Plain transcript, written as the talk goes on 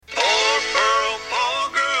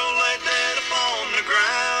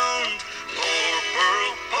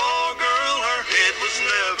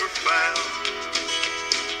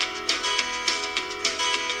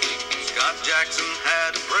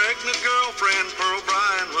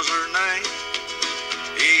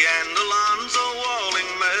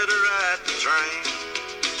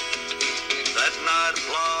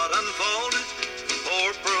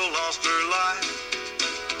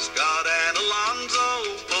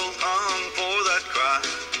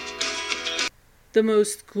The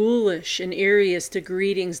most ghoulish and eeriest of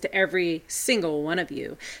greetings to every single one of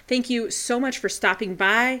you. Thank you so much for stopping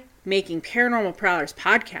by, making Paranormal Prowlers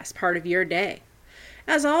podcast part of your day.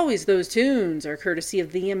 As always, those tunes are courtesy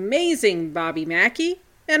of the amazing Bobby Mackey,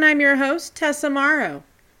 and I'm your host, Tessa.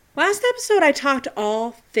 Last episode, I talked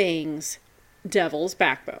all things Devil's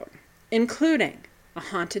Backbone, including a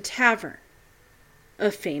haunted tavern,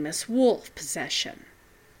 a famous wolf possession,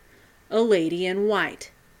 a lady in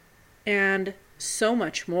white, and so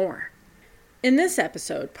much more. In this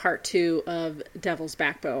episode, part 2 of Devil's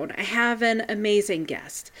Backbone, I have an amazing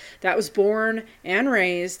guest that was born and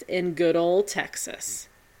raised in good old Texas,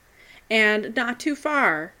 and not too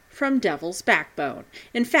far from Devil's Backbone.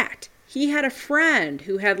 In fact, he had a friend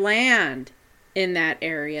who had land in that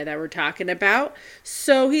area that we're talking about,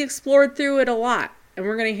 so he explored through it a lot, and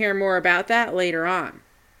we're going to hear more about that later on.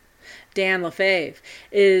 Dan LaFave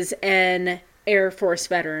is an Air Force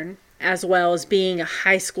veteran, as well as being a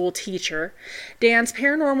high school teacher. Dan's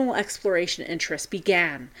paranormal exploration interest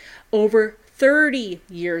began over 30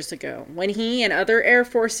 years ago when he and other Air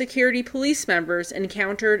Force security police members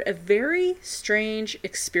encountered a very strange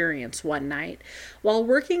experience one night while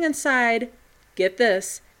working inside, get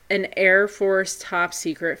this, an Air Force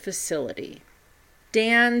top-secret facility.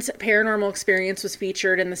 Dan's paranormal experience was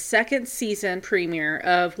featured in the second season premiere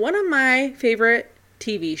of one of my favorite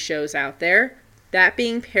TV shows out there, that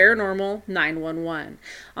being Paranormal 911,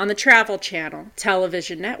 on the Travel Channel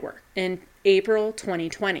television network in April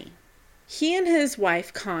 2020. He and his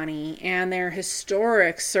wife Connie and their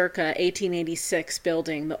historic circa 1886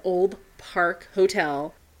 building, the Olde Park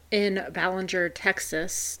Hotel in Ballinger,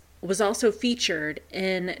 Texas, was also featured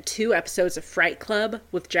in 2 episodes of Fright Club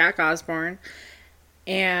with Jack Osbourne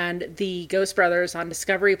and the Ghost Brothers on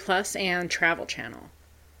Discovery Plus and Travel Channel.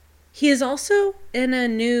 He is also in a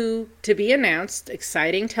new, to-be-announced,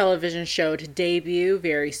 exciting television show to debut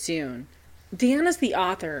very soon. Dan is the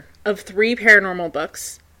author of 3 paranormal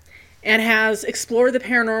books and has explored the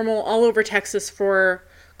paranormal all over Texas for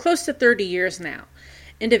close to 30 years now,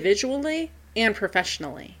 individually and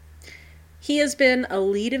professionally. He has been a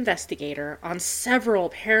lead investigator on several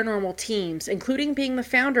paranormal teams, including being the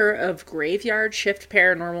founder of Graveyard Shift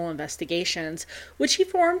Paranormal Investigations, which he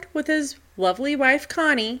formed with his lovely wife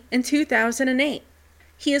Connie in 2008.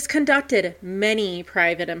 He has conducted many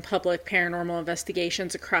private and public paranormal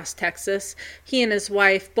investigations across Texas. He and his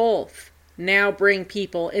wife both now bring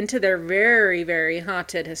people into their very, very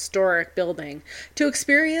haunted historic building to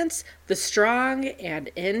experience the strong and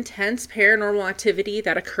intense paranormal activity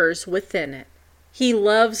that occurs within it. He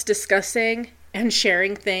loves discussing and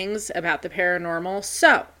sharing things about the paranormal.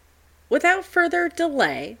 So, without further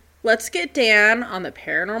delay, let's get Dan on the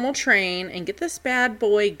paranormal train and get this bad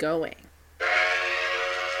boy going.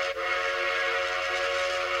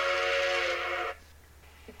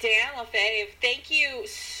 Dan LaFave, thank you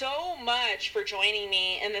so much for joining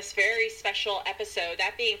me in this very special episode,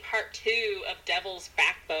 that being part 2 of Devil's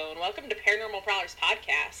Backbone. Welcome to Paranormal Prowlers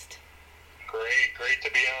podcast. Great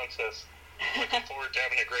to be on, Tess. Looking forward to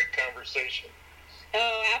having a great conversation.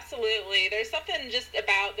 Oh, absolutely. There's something just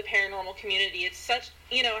about the paranormal community. It's such,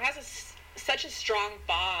 it has such a strong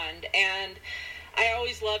bond, and I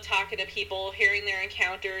always love talking to people, hearing their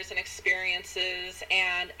encounters and experiences,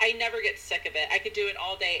 and I never get sick of it. I could do it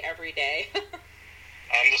all day, every day.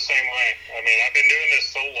 I'm the same way. I mean, I've been doing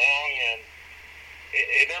this so long, and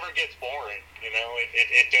it never gets boring,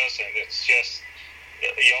 It doesn't. It's just,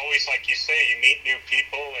 you always, like you say, you meet new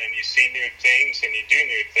people, and you see new things, and you do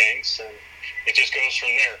new things, and it just goes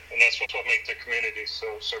from there, and that's what makes the community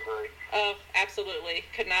so great. Oh, absolutely.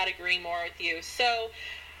 Could not agree more with you. So,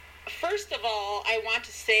 first of all, I want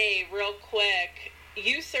to say real quick,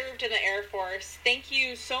 you served in the Air Force. Thank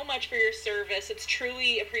you so much for your service. It's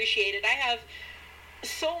truly appreciated. I have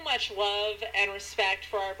so much love and respect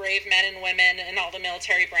for our brave men and women in all the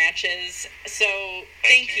military branches. So,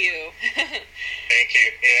 thank you. Thank you.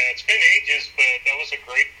 Yeah, it's been ages, but that was a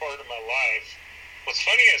great part of my life. What's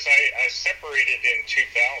funny is I separated in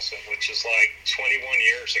 2000, which is like 21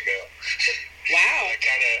 years ago. Wow. I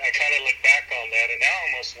kind of look back on that, and now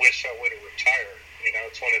I almost wish I would have retired.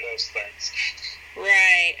 It's one of those things.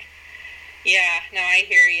 Right. Yeah, no, I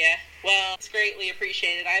hear you. Well, it's greatly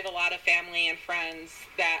appreciated. I have a lot of family and friends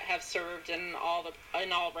that have served in all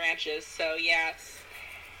branches, so yeah,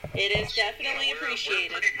 it is definitely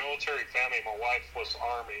appreciated. We're a pretty military family. My wife was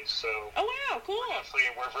Army, so. Oh wow, cool.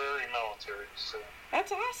 We're very military, so.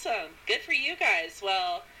 That's awesome. Good for you guys.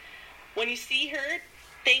 Well, when you see her,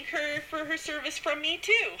 thank her for her service from me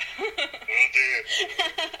too. Will do.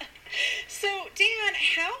 So, Dan,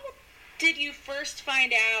 how did you first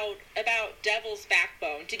find out about Devil's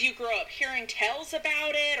Backbone? Did you grow up hearing tales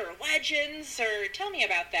about it or legends, or tell me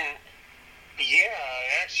about that? Yeah,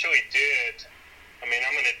 I actually did. I mean,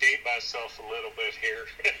 I'm going to date myself a little bit here,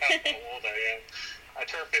 how old I am. I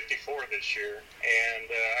turned 54 this year, and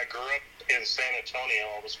I grew up in San Antonio.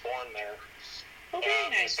 I was born there. Oh,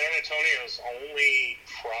 very nice. San Antonio is only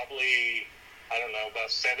probably, I don't know,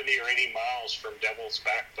 about 70 or 80 miles from Devil's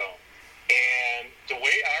Backbone. And the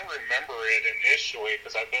way I remember it initially,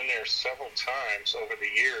 because I've been there several times over the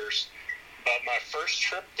years, but my first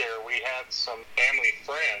trip there, we had some family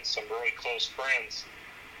friends, some really close friends.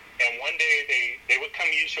 And one day they would come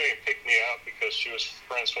usually and pick me up because she was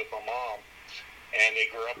friends with my mom, and they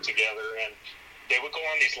grew up together. And they would go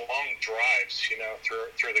on these long drives, you know,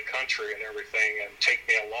 through the country and everything, and take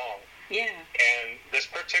me along. Yeah. And this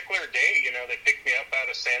particular day, you know, they picked me up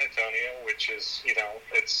out of San Antonio, which is, you know,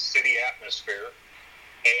 it's city atmosphere.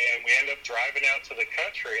 And we ended up driving out to the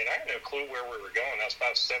country, and I had no clue where we were going. I was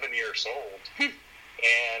about 7 years old.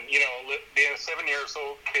 And, you know, being a 7 years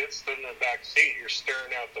old kid sitting in the back seat, you're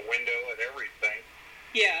staring out the window and everything.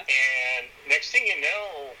 Yeah. And next thing you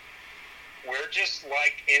know, we're just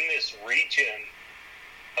like in this region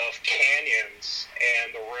of canyons,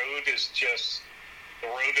 and the road is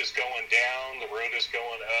going down, the road is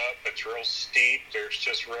going up. It's real steep. There's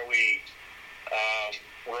just really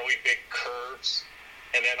big curves.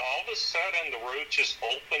 And then all of a sudden, the road just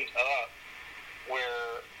opened up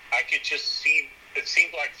where I could just see. It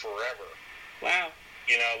seemed like forever. Wow.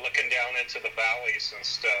 You know, looking down into the valleys and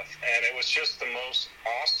stuff. And it was just the most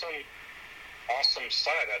awesome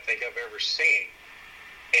sight I think I've ever seen.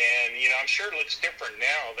 And, you know, I'm sure it looks different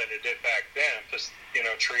now than it did back then because, you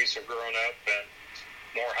know, trees have grown up and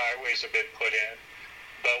more highways have been put in.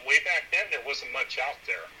 But way back then, there wasn't much out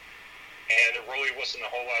there. And there really wasn't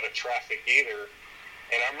a whole lot of traffic either.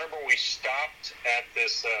 And I remember we stopped at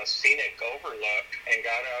this scenic overlook and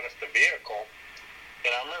got out of the vehicle.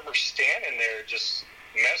 And I remember standing there just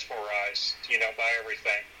mesmerized, you know, by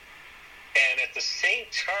everything. And at the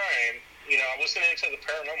same time, you know, I wasn't into the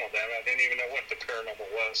paranormal then. I didn't even know what the paranormal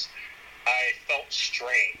was. I felt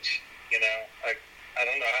strange, you know. I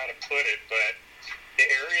don't know how to put it, but the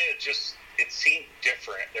area just, it seemed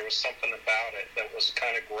different. There was something about it that was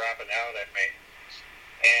kind of grabbing out at me.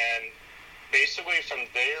 And basically from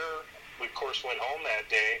there, we of course went home that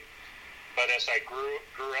day. But as I grew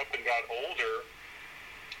up and got older,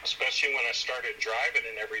 especially when I started driving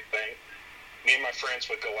and everything, me and my friends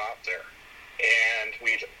would go out there. And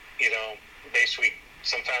we'd, you know, basically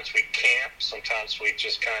sometimes we'd camp, sometimes we'd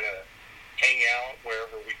just kind of hang out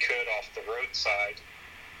wherever we could off the roadside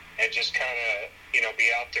and just kind of, you know, be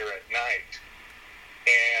out there at night.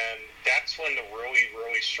 And that's when the really,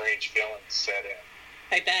 really strange feelings set in.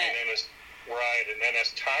 I bet. And then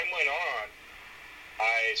as time went on,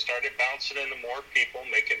 I started bouncing into more people,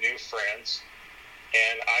 making new friends.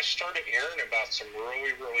 And I started hearing about some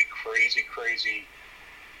really, really crazy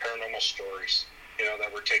paranormal stories, you know,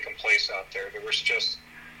 that were taking place out there. There was just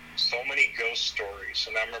so many ghost stories.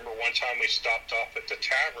 And I remember one time we stopped off at the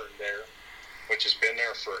tavern there, which has been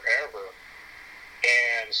there forever.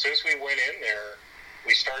 And as soon as we went in there,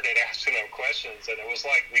 we started asking them questions. And it was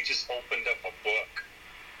like we just opened up a book.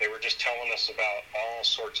 They were just telling us about all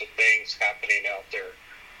sorts of things happening out there.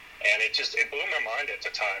 And it blew my mind at the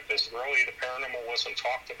time because really the paranormal wasn't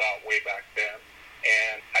talked about way back then.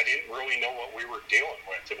 And I didn't really know what we were dealing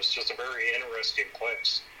with. It was just a very interesting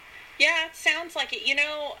place. Yeah, it sounds like it. You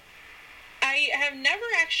know, I have never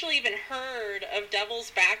actually even heard of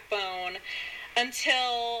Devil's Backbone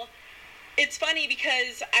until, it's funny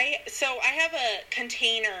because I have a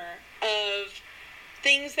container of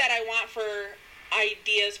things that I want for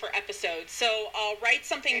ideas for episodes. So I'll write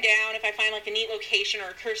something down if I find like a neat location or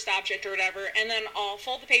a cursed object or whatever, and then I'll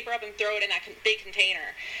fold the paper up and throw it in that big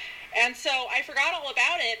container. And so I forgot all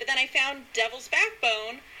about it, but then I found Devil's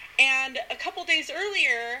Backbone, and a couple days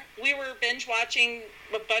earlier we were binge watching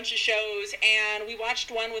a bunch of shows, and we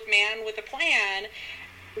watched one with Man with a Plan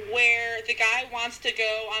where the guy wants to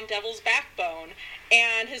go on Devil's Backbone,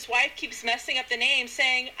 and his wife keeps messing up the name,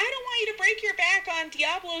 saying, "I don't want you to break your back on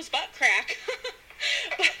Diablo's butt crack."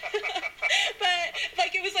 But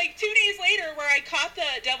like it was like 2 days later where I caught the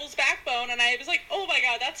Devil's Backbone, and I was like, oh my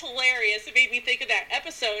god, that's hilarious. It made me think of that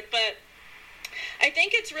episode. But I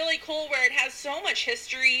think it's really cool where it has so much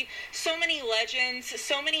history, so many legends,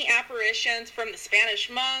 so many apparitions, from the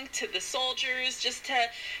Spanish monk to the soldiers, just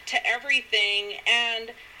to everything.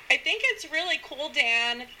 And I think it's really cool,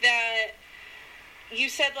 Dan, that you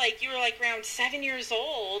said like you were like around 7 years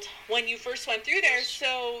old when you first went through there,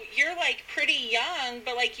 so you're like pretty young,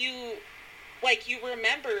 but like you like, you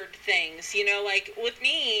remembered things, you know, like, with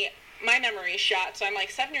me, my memory's shot, so I'm, like,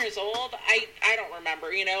 7 years old. I don't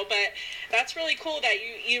remember, you know, but that's really cool that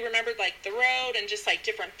you remembered, like, the road and just, like,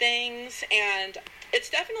 different things, and it's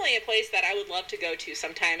definitely a place that I would love to go to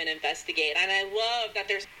sometime and investigate, and I love that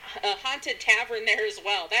there's a haunted tavern there as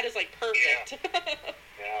well. That is, like, perfect.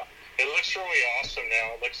 Yeah. It looks really awesome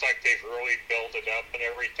now. It looks like they've really built it up and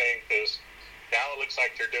everything, because now it looks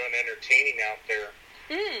like they're doing entertaining out there.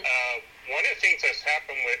 One of the things that's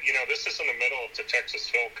happened with, you know, this is in the middle of the Texas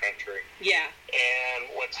Hill Country. Yeah. And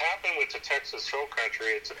what's happened with the Texas Hill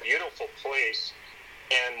Country, it's a beautiful place,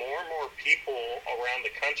 and more people around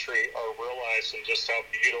the country are realizing just how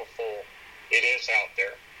beautiful it is out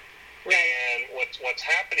there. Right. And what's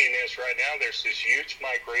happening is right now there's this huge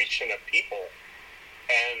migration of people,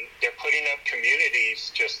 and they're putting up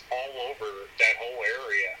communities just all over that whole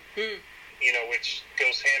area. You know, which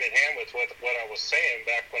goes hand in hand with what I was saying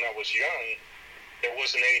back when I was young. There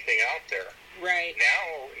wasn't anything out there. Right.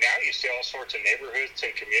 Now you see all sorts of neighborhoods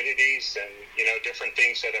and communities and, you know, different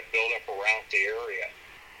things that have built up around the area.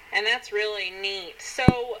 And that's really neat.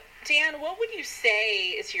 So, Dan, what would you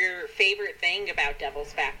say is your favorite thing about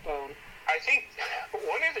Devil's Backbone? I think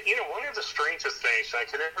one of the strangest things, I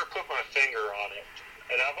can never put my finger on it,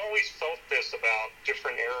 and I've always felt this about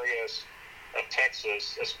different areas of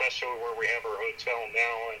Texas, especially where we have our hotel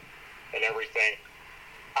now and everything.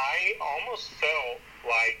 I almost felt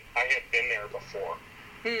like I had been there before.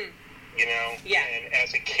 You know? Yeah. And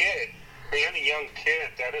as a kid, being a young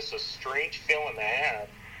kid, that is a strange feeling to have,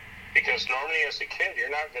 because normally as a kid,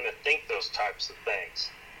 you're not going to think those types of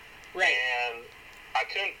things. Right. And I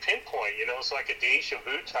couldn't pinpoint, you know, it's like a deja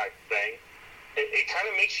vu type thing. It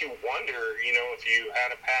kind of makes you wonder, you know, if you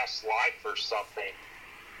had a past life or something.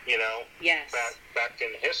 You know, yes. back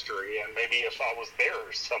in history, and maybe if I was there or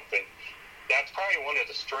something. That's probably one of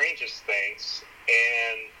the strangest things.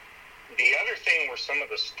 And the other thing were some of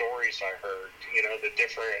the stories I heard, you know, the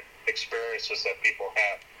different experiences that people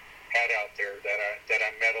had out there that I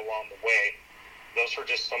met along the way. Those were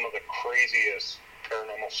just some of the craziest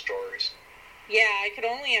paranormal stories. Yeah, I could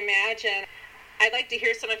only imagine. I'd like to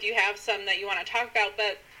hear some if you have some that you want to talk about,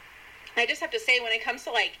 but I just have to say, when it comes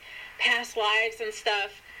to, like, past lives and stuff,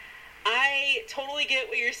 I totally get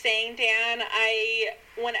what you're saying, Dan.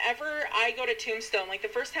 Whenever I go to Tombstone, like the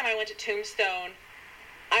first time I went to Tombstone,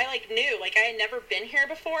 I knew, I had never been here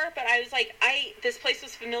before, but I was like, this place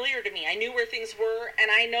was familiar to me. I knew where things were, and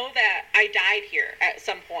I know that I died here at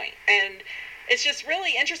some point. And it's just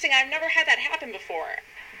really interesting. I've never had that happen before,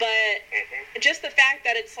 but just the fact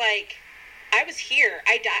that it's like, I was here,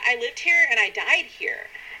 I lived here, and I died here,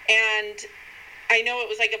 and I know it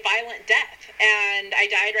was like a violent death, and I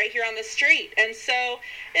died right here on the street. And so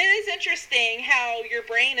it is interesting how your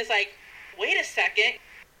brain is like, wait a second.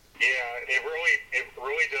 Yeah, it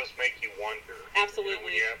really does make you wonder. Absolutely. You know,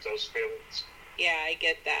 when you have those feelings. Yeah, I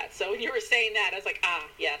get that. So when you were saying that, I was like,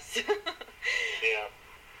 yes. Yeah.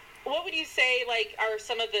 What would you say, are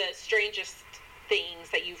some of the strangest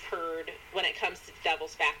things that you've heard when it comes to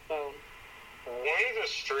Devil's Backbone? One of the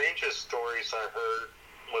strangest stories I heard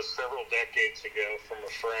was several decades ago from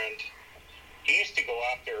a friend. He used to go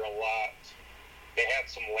out there a lot. They had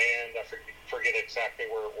some land, I forget exactly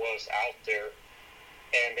where it was, out there.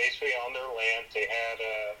 And basically on their land, they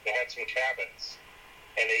had some cabins.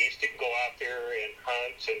 And they used to go out there and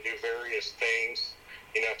hunt and do various things,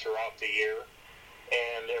 you know, throughout the year.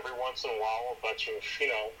 And every once in a while, a bunch of, you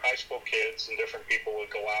know, high school kids and different people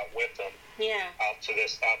would go out with them. Yeah. Out to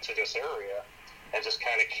this area and just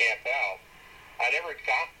kind of camp out. I never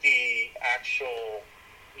got the actual,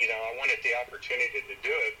 you know, I wanted the opportunity to do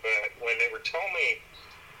it, but when they were telling me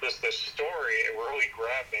this story, it really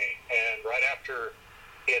grabbed me. And right after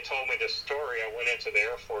he had told me this story, I went into the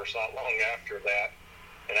Air Force not long after that,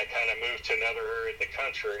 and I kind of moved to another area of the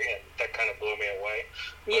country, and that kind of blew me away.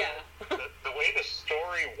 Yeah. The way the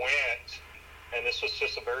story went, and this was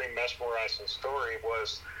just a very mesmerizing story,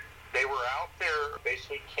 was they were out there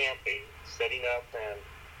basically camping, setting up, and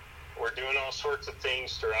were doing all sorts of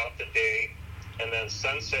things throughout the day, and then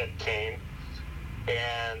sunset came,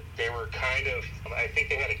 and they were I think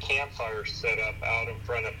they had a campfire set up out in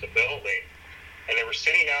front of the building, and they were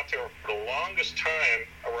sitting out there for the longest time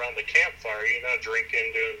around the campfire, you know,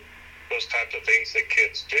 drinking, doing those types of things that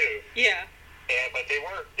kids do. Yeah. But they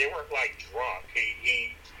weren't like drunk.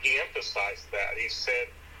 He emphasized that. He said,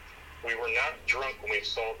 we were not drunk when we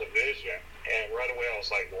saw the vision. And right away I was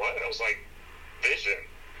like, what? I was like, vision?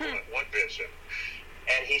 What vision?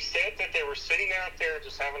 And he said that they were sitting out there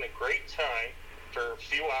just having a great time for a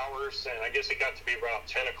few hours, and I guess it got to be about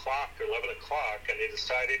 10 o'clock or 11 o'clock, and they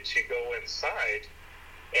decided to go inside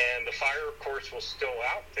And the fire, of course, was still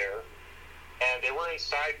out there. And they were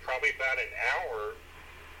inside probably about an hour.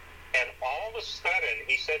 And all of a sudden,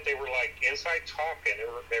 he said they were like inside talking.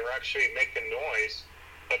 They were actually making noise.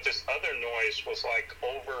 But this other noise was like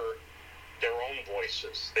over their own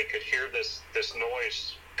voices. They could hear this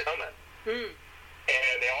noise coming.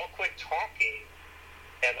 And they all quit talking.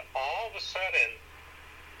 And all of a sudden,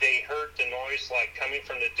 they heard the noise like coming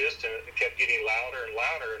from the distance. It kept getting louder and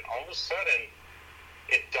louder. And all of a sudden,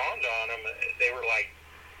 it dawned on them. They were like,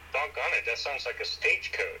 doggone it, that sounds like a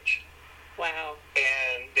stagecoach. Wow.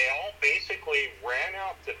 And they all basically ran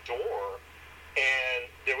out the door,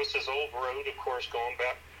 and there was this old road, of course, going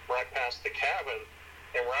back right past the cabin.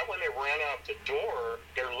 And right when they ran out the door,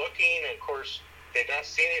 they're looking, and of course, they did not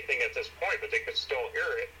see anything at this point, but they could still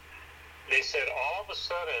hear it. They said all of a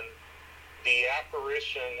sudden, the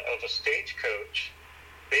apparition of a stagecoach,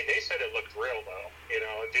 they said it looked real, though. You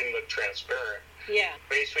know, it didn't look transparent. Yeah.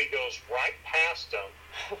 Basically goes right past them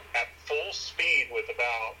at full speed with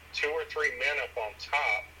about 2 or 3 men up on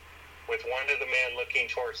top, with one of the men looking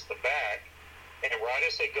towards the back. And right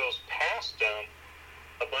as it goes past them,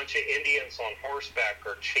 a bunch of Indians on horseback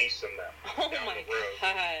are chasing them down the road.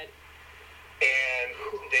 God. And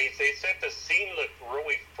they said the scene looked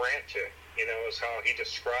really frantic, you know, is how he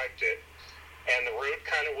described it. And the road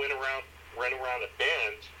kind of went around a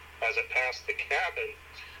bend as it passed the cabin.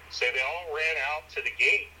 So they all ran out to the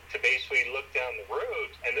gate to basically look down the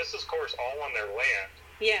road. And this is, of course, all on their land.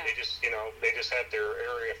 Yeah. They just had their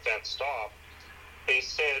area fenced off. They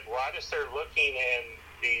said right as they're looking and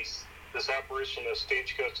this apparition of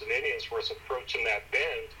stagecoach and Indians was approaching that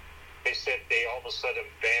bend, they said they all of a sudden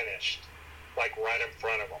vanished, like right in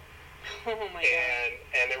front of them. Oh my God.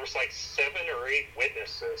 And there was like 7 or 8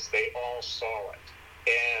 witnesses. They all saw it,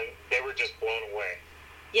 and they were just blown away.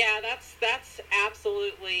 Yeah, that's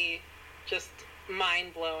absolutely just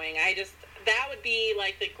mind-blowing. That would be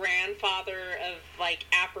like the grandfather of like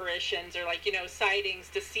apparitions or like, you know, sightings,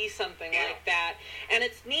 to see something like that. And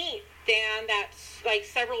it's neat, Dan, that's like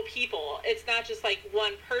several people. It's not just like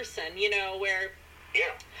one person, you know, where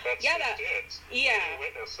It's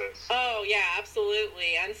witnesses. Oh yeah,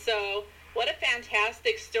 absolutely. And so what a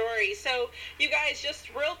fantastic story. So you guys, just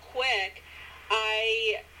real quick,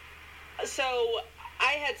 I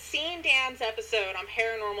had seen Dan's episode on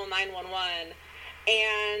Paranormal 911,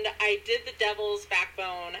 and I did the Devil's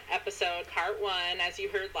Backbone episode, part 1, as you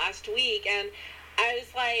heard last week, and I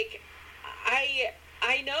was like,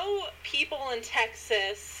 I know people in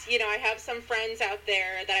Texas, you know, I have some friends out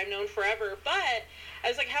there that I've known forever, but I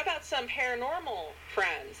was like, how about some paranormal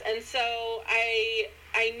friends? And so I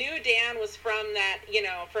knew Dan was from that, you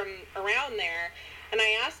know, from around there. And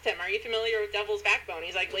I asked him, are you familiar with Devil's Backbone?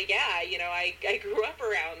 He's like, well, yeah, you know, I grew up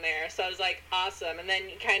around there. So I was like, awesome. And then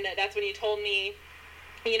that's when you told me,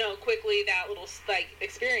 you know, quickly that little, like,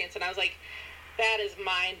 experience. And I was like, that is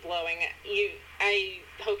mind-blowing. I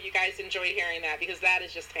hope you guys enjoy hearing that, because that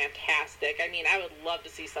is just fantastic. I mean, I would love to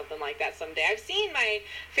see something like that someday. I've seen my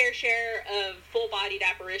fair share of full-bodied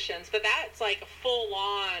apparitions, but that's like a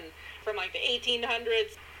full-on from like the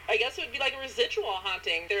 1800s. I guess it would be like a residual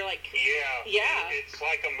haunting. They're like... Yeah. It's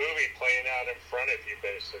like a movie playing out in front of you,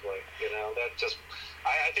 basically. You know, that just...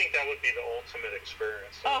 I think that would be the ultimate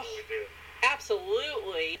experience. I really do.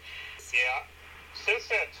 Absolutely. Yeah. Since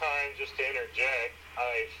that time, just to interject,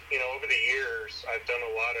 over the years, I've done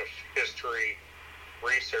a lot of history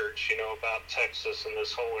research, you know, about Texas and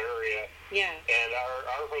this whole area. Yeah. And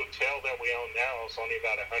our hotel that we own now is only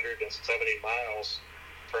about 170 miles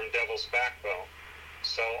from Devil's Backbone.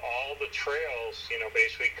 So all the trails, you know,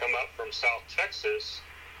 basically come up from South Texas,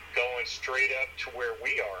 going straight up to where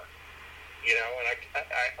we are. You know, and I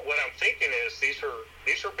what I'm thinking is these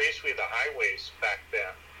are basically the highways back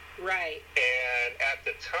then. Right. And at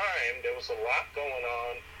the time, there was a lot going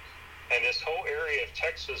on, and this whole area of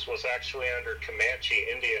Texas was actually under Comanche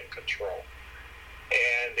Indian control.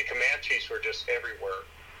 And the Comanches were just everywhere.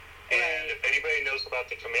 Right. And if anybody knows about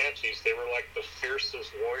the Comanches, they were like the fiercest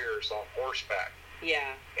warriors on horseback.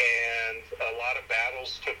 Yeah. And a lot of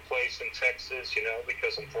battles took place in Texas, you know,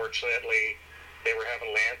 because unfortunately they were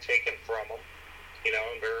having land taken from them, you know,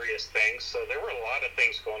 and various things. So there were a lot of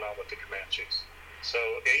things going on with the Comanches. So,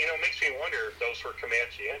 you know, it makes me wonder if those were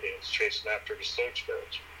Comanche Indians chasing after the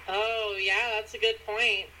stagecoach. Oh, yeah, that's a good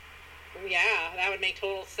point. Yeah, that would make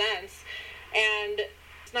total sense. And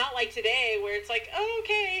It's not like today where it's like, oh,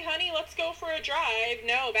 okay, honey, let's go for a drive.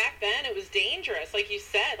 No, back then it was dangerous, like you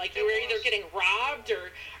said. Like you were either getting robbed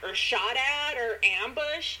or shot at or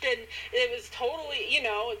ambushed, and it was totally,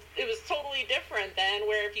 it was totally different then,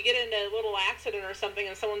 where if you get into a little accident or something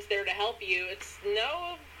and someone's there to help you, it's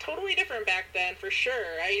totally different back then, for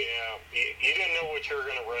sure. You didn't know what you were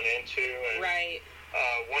going to run into. And, right.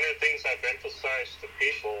 One of the things I've emphasized to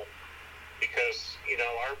people, because,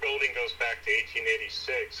 our building goes back to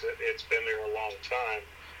 1886. It's been there a long time.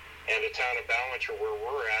 And the town of Ballinger, where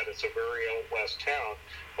we're at, is a very old West town.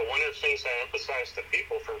 But one of the things I emphasize to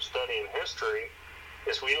people from studying history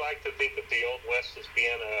is we like to think of the Old West as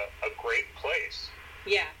being a great place.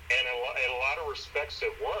 Yeah. And in a lot of respects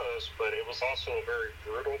it was, but it was also a very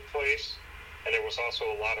brutal place. And there was also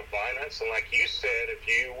a lot of violence. And like you said, if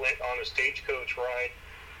you went on a stagecoach ride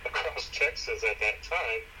across Texas at that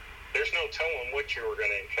time, there's no telling what you were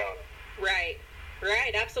going to encounter.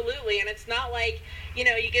 Right, absolutely. And it's not like, you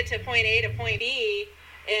get to point A to point B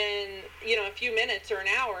in, a few minutes or an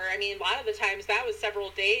hour. I mean, a lot of the times that was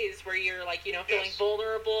several days where you're like, feeling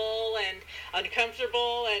vulnerable and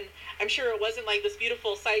uncomfortable. And I'm sure it wasn't like this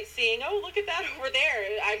beautiful sightseeing. Oh, look at that over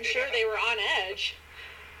there. I'm sure they were on edge.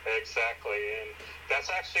 Exactly. And that's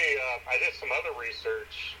actually, I did some other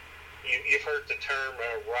research. You've heard the term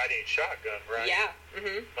riding shotgun, right? Yeah.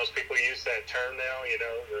 Mm-hmm. Most people use that term now,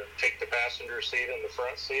 to take the passenger seat in the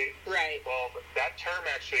front seat. Right. Well, that term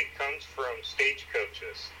actually comes from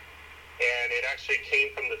stagecoaches. And it actually came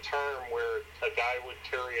from the term where a guy would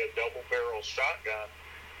carry a double-barrel shotgun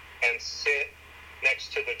and sit next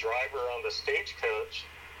to the driver on the stagecoach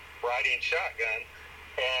riding shotgun.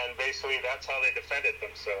 And basically that's how they defended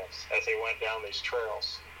themselves as they went down these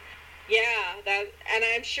trails. Yeah, and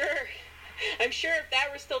I'm sure if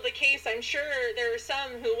that were still the case, I'm sure there are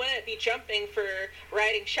some who wouldn't be jumping for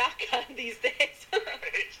riding shotgun these days.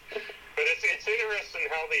 Right. But it's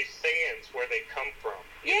interesting how these sayings, where they come from.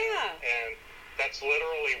 Yeah. And that's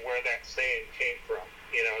literally where that saying came from.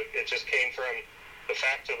 It just came from the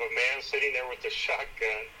fact of a man sitting there with a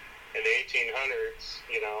shotgun in the 1800s,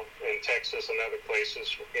 in Texas and other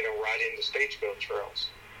places, riding the stagecoach trails.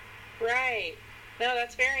 Right. No,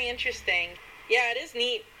 that's very interesting. Yeah, it is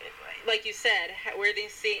neat, like you said, where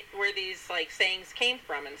these like sayings came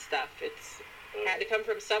from and stuff. It's had to come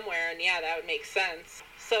from somewhere, and yeah, that would make sense.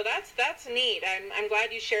 So that's neat. I'm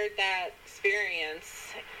glad you shared that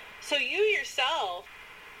experience. So you yourself,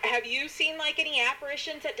 have you seen like any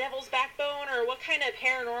apparitions at Devil's Backbone, or what kind of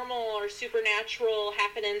paranormal or supernatural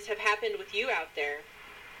happenings have happened with you out there?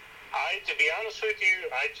 To be honest with you,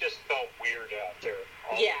 I just felt weird out there.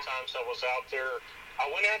 All the times I was out there. I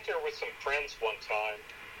went out there with some friends one time,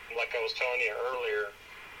 like I was telling you earlier,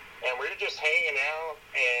 and we were just hanging out,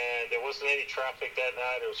 and there wasn't any traffic that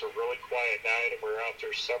night. It was a really quiet night, and we were out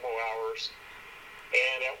there several hours.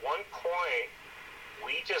 And at one point,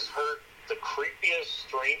 we just heard the creepiest,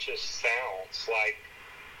 strangest sounds, like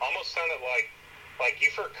almost sounded like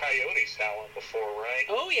you've heard coyotes howling before, right?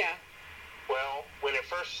 Oh, yeah. Well, when it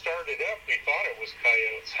first started up, we thought it was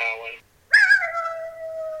coyotes howling.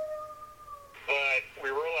 But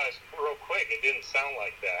we realized real quick it didn't sound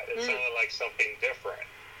like that. It sounded like something different.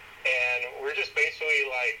 And we're just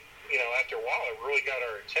basically like, after a while it really got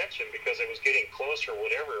our attention because it was getting closer,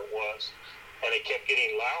 whatever it was. And it kept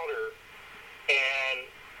getting louder.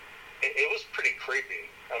 And it was pretty creepy.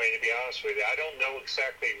 I mean, to be honest with you, I don't know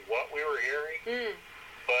exactly what we were hearing,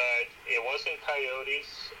 but it wasn't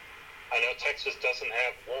coyotes. I know Texas doesn't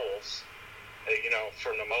have wolves,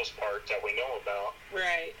 for the most part that we know about.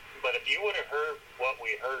 Right. But if you would have heard what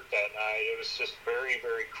we heard that night, it was just very,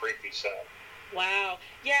 very creepy sound. Wow.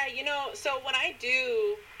 Yeah, so when I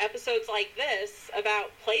do episodes like this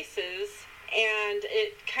about places, and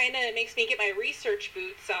it kind of makes me get my research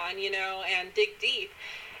boots on, and dig deep.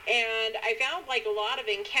 And I found like a lot of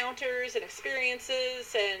encounters and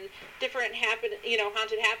experiences and different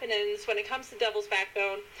haunted happenings when it comes to Devil's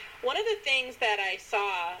Backbone. One of the things that I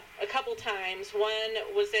saw a couple times,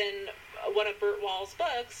 one was in one of Burt Wall's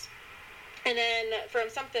books, and then from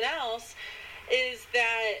something else, is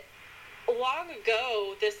that long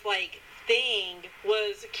ago this like thing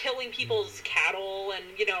was killing people's cattle and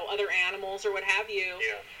other animals or what have you.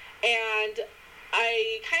 Yeah. And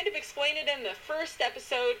I kind of explained it in the first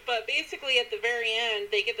episode, but basically at the very end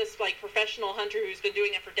they get this like professional hunter who's been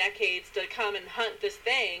doing it for decades to come and hunt this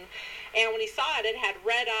thing. And when he saw it, it had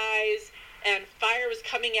red eyes and fire was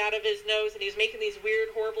coming out of his nose, and he was making these weird,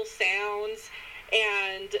 horrible sounds.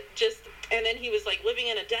 and then he was like living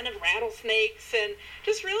in a den of rattlesnakes, and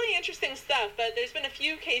just really interesting stuff. But there's been a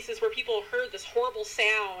few cases where people heard this horrible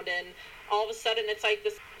sound, and all of a sudden it's like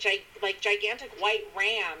this gigantic white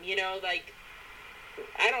ram, like,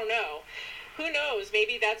 I don't know. Who knows?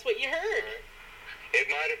 Maybe that's what you heard. It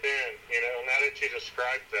might have been, now that you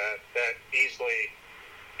described that easily,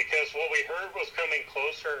 because what we heard was coming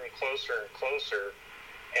closer and closer and closer,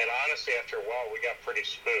 and honestly, after a while, we got pretty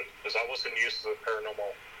spooked, because I wasn't used to the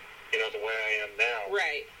paranormal, the way I am now.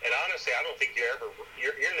 Right. And honestly, I don't think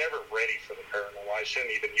you're never ready for the paranormal. I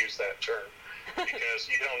shouldn't even use that term, because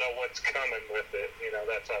you don't know what's coming with it,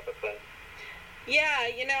 that type of thing. Yeah,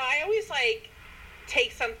 I always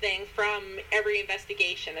take something from every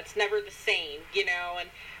investigation. It's never the same, and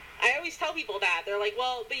I always tell people that. They're like,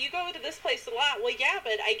 well, but you go to this place a lot. Well, yeah,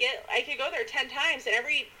 but I could go there 10 times, and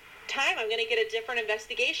every time I'm going to get a different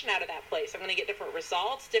investigation out of that place. I'm going to get different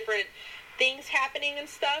results, different things happening and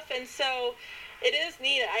stuff. And so it is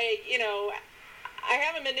neat. I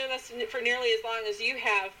haven't been doing this for nearly as long as you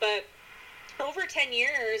have, but over 10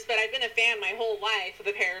 years, but I've been a fan my whole life of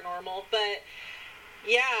the paranormal. But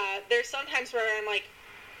yeah, there's sometimes where I'm like,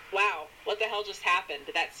 wow, what the hell just happened?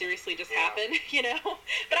 Did that seriously just happen?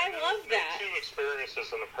 But I love that. No two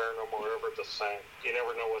experiences in the paranormal are ever the same. You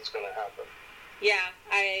never know what's going to happen. Yeah,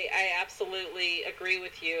 I absolutely agree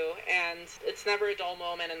with you, and it's never a dull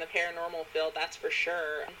moment in the paranormal field, that's for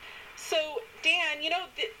sure. So, Dan,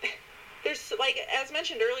 there's, as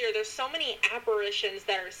mentioned earlier, there's so many apparitions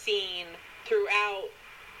that are seen throughout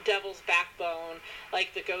Devil's Backbone,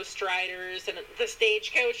 like the Ghost Riders and the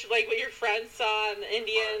stagecoach, like what your friends saw and the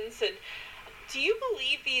Indians. And do you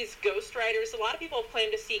believe these Ghost Riders, a lot of people have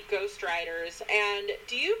claimed to see Ghost Riders, and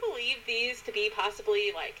do you believe these to be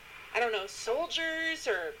possibly soldiers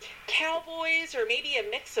or cowboys or maybe a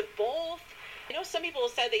mix of both? Some people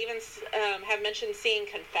have said they even have mentioned seeing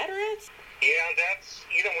Confederates. Yeah, that's,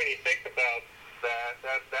 when you think about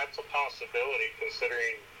that's a possibility,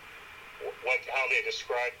 considering how they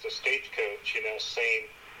described the stagecoach, saying,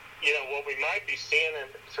 what we might be seeing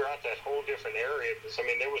throughout that whole different area, because,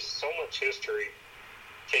 there was so much history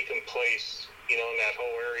taking place, in that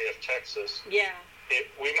whole area of Texas. Yeah.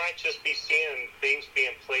 We might just be seeing things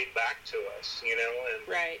being played back to us, and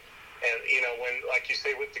right. And when, like you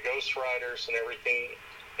say, with the Ghost Riders and everything,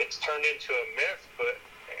 it's turned into a myth, but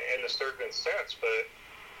in a certain sense, but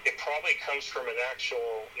it probably comes from an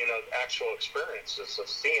actual experiences of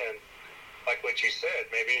seeing, like what you said.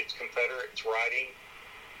 Maybe it's Confederates riding.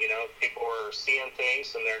 People are seeing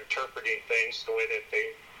things and they're interpreting things the way that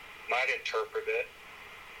they might interpret it,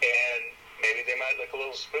 and maybe they might look a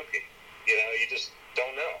little spooky. You just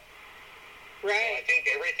don't know. Right. So I think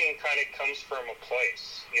everything kind of comes from a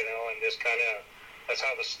place, and this that's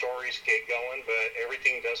how the stories get going, but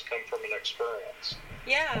everything does come from an experience.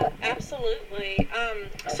 Yeah, absolutely.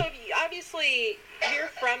 So obviously you're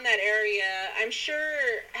from that area. I'm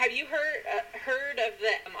sure, have you heard of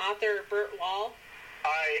the author Burt Wall?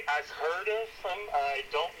 I've heard of him. I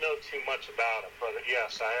don't know too much about him, but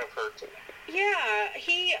yes, I have heard of him. Yeah,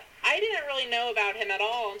 I didn't really know about him at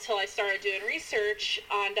all until I started doing research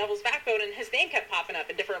on Devil's Backbone, and his name kept popping up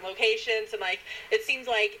in different locations, and it seems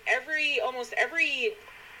like almost every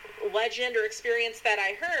legend or experience that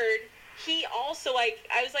I heard, he also, I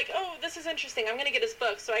was like, oh, this is interesting, I'm going to get his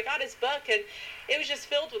book. So I got his book, and it was just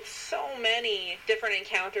filled with so many different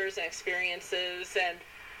encounters and experiences and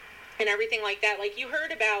everything like that. Like, you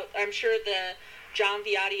heard about, I'm sure, the John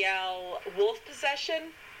Viadiel wolf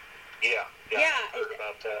possession. Yeah, I heard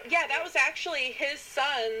about that. Yeah, that was actually his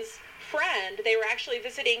son's friend. They were actually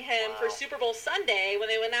visiting him for Super Bowl Sunday when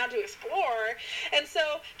they went out to explore. And so,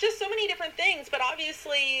 just so many different things. But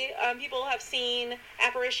obviously, people have seen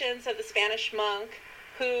apparitions of the Spanish monk,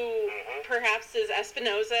 who perhaps is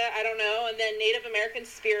Espinoza, I don't know, and then Native American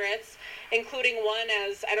spirits, including one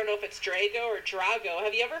as, I don't know if it's Drago or Drago.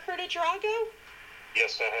 Have you ever heard of Drago?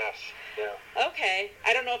 Yes, I have. Yeah. Okay.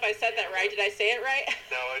 I don't know if I said that right. Did I say it right?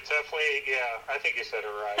 No, it's definitely, I think you said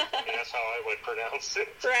it right. That's how I would pronounce it.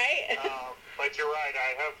 Right? But you're right.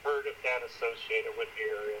 I have heard of that associated with the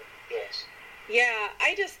area. Yes. Yeah,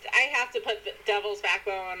 I have to put the Devil's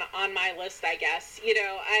Backbone on my list, I guess.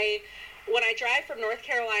 When I drive from North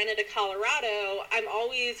Carolina to Colorado, I'm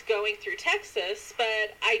always going through Texas,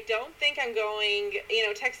 but I don't think I'm going,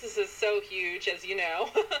 Texas is so huge, as you know.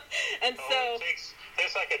 And so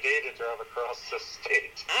it's like a day to drive across the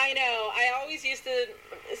state. I know. I always used to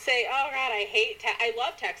say, oh, God, I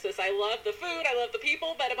love Texas. I love the food. I love the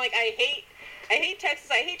people. But I'm like, I hate Texas.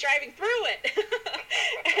 I hate driving through it.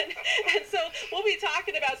 and so we'll be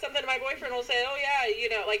talking about something, and my boyfriend will say, oh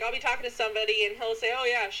yeah, like I'll be talking to somebody and he'll say, oh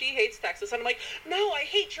yeah, she hates Texas, and I'm like, no, I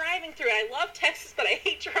hate driving through it. I love Texas, but I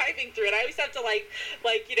hate driving through it. I always have to like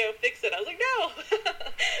fix it. I was like, no.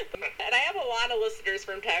 And I have a lot of listeners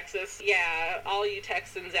from Texas. Yeah, all you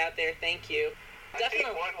Texans out there, thank you. I think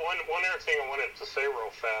one other thing I wanted to say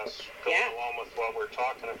real fast, going along with what we're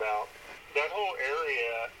talking about, that whole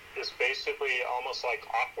area is basically almost like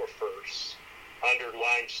aquifers under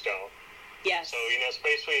limestone. Yes. So, it's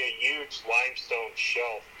basically a huge limestone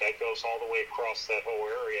shelf that goes all the way across that whole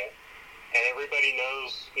area. And everybody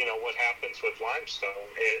knows, what happens with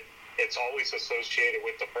limestone. It's always associated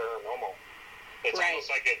with the paranormal. It's almost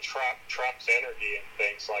like it traps energy and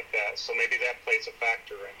things like that. So maybe that plays a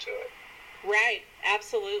factor into it. Right.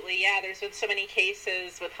 Absolutely. Yeah, there's been so many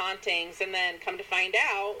cases with hauntings, and then come to find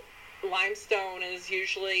out, limestone is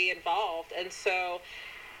usually involved. And so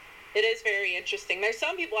it is very interesting. There's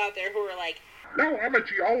some people out there who are like, no, I'm a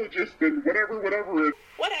geologist and whatever.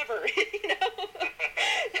 Whatever,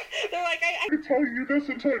 They're like, I can tell you this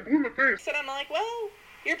until I'm blue in the face. And I'm like, well,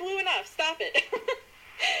 you're blue enough. Stop it.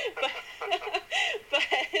 but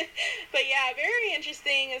yeah, very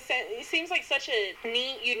interesting. It seems like such a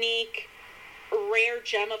neat, unique, rare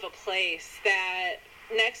gem of a place that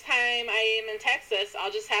next time I am in Texas,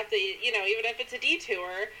 I'll just have to, even if it's a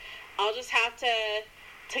detour, I'll just have to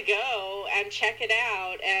go and check it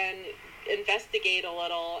out and investigate a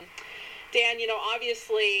little. Dan,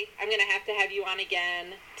 obviously I'm going to have you on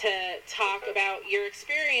again to talk about your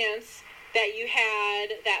experience that you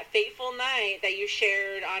had that fateful night that you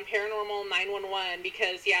shared on Paranormal 911,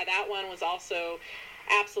 because, that one was also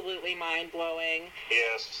absolutely mind-blowing.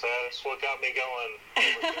 Yes, that's what got me going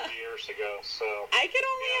over 50 years ago. So I can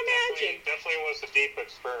only imagine. Definitely was a deep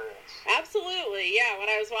experience. Absolutely, yeah. When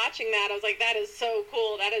I was watching that, I was like, that is so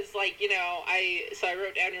cool. That is like, so I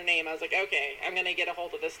wrote down your name. I was like, okay, I'm going to get a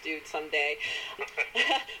hold of this dude someday.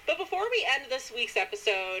 But before we end this week's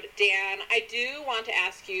episode, Dan, I do want to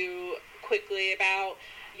ask you quickly about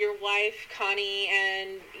your wife, Connie,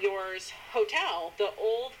 and yours hotel, the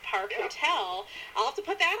Olde Park Hotel. I'll have to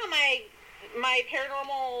put that on my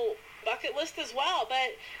paranormal bucket list as well,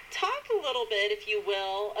 but talk a little bit, if you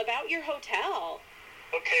will, about your hotel.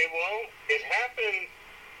 Okay, well, it happened,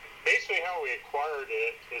 basically how we acquired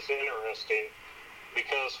it is interesting,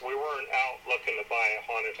 because we weren't out looking to buy a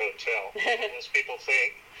haunted hotel. Most people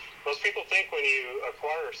think when you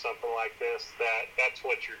acquire something like this that that's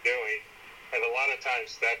what you're doing. And a lot of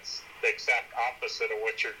times that's the exact opposite of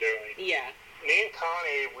what you're doing. Yeah. Me and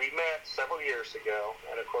Connie, we met several years ago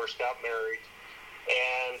and, of course, got married.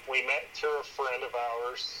 And we met through a friend of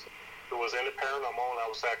ours who was in the paranormal, and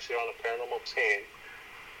I was actually on a paranormal team.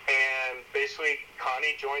 And basically,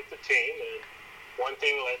 Connie joined the team, and one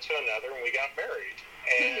thing led to another, and we got married.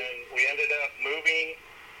 And we ended up moving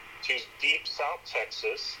to deep South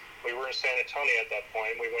Texas. We were in San Antonio at that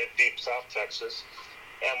point. We went deep South Texas.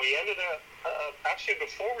 And we ended up, actually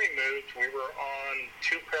before we moved, we were on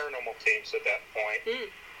 2 paranormal teams at that point.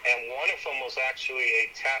 And one of them was actually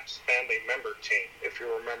a TAPS family member team, if you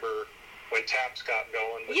remember when TAPS got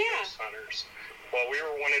going with ghost hunters. Well, we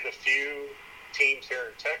were one of the few teams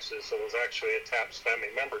here in Texas that was actually a TAPS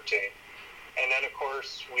family member team. And then, of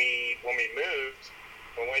course, when we moved,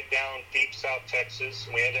 we went down deep South Texas,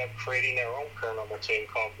 and we ended up creating our own paranormal team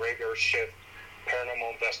called Graveyard Shift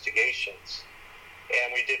Paranormal Investigations.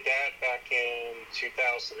 And we did that back in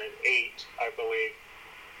 2008, I believe.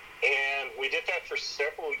 And we did that for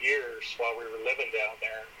several years while we were living down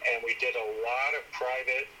there. And we did a lot of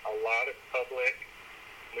private, a lot of public.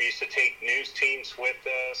 We used to take news teams with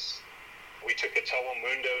us. We took a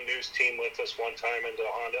Telemundo news team with us one time into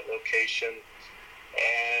a haunted location.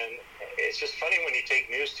 And it's just funny when you take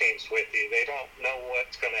news teams with you. They don't know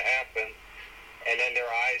what's going to happen. And then their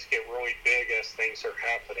eyes get really big as things are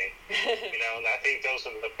happening. And I think those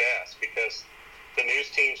are the best, because the news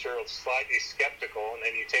teams are slightly skeptical, and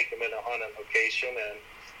then you take them in a haunted location, and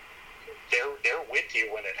they're with you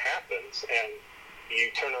when it happens. And you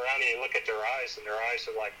turn around and you look at their eyes, and their eyes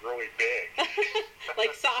are like really big.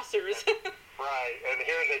 Like saucers. Right. And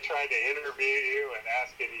here they're trying to interview you and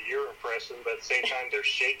ask you your impression, but at the same time they're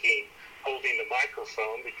shaking, holding the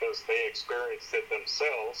microphone because they experienced it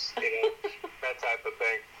themselves, that type of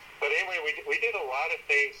thing. But anyway, we did a lot of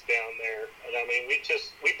things down there. And I mean, we've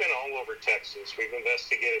been all over Texas. We've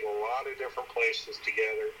investigated a lot of different places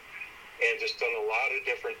together and just done a lot of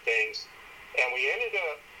different things. And we ended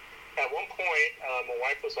up, at one point, my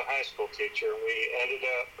wife was a high school teacher, and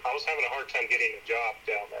I was having a hard time getting a job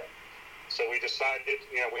down there. So we decided,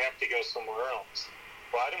 we have to go somewhere else.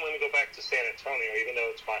 Well, I didn't want to go back to San Antonio, even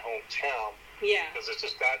though it's my hometown. Yeah. Because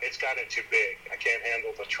it's gotten too big. I can't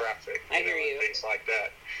handle the traffic. I hear you. And things like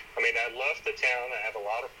that. I mean, I love the town. I have a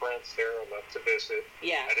lot of friends there. I love to visit.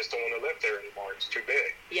 Yeah. I just don't want to live there anymore. It's too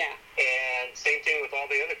big. Yeah. And same thing with all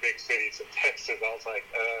the other big cities in Texas. I was like,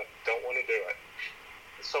 don't want to do it.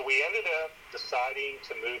 So we ended up deciding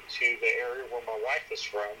to move to the area where my wife is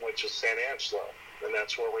from, which is San Angelo, and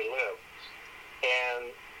that's where we live.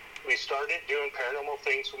 And we started doing paranormal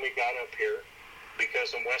things when we got up here,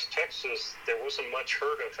 because in West Texas, there wasn't much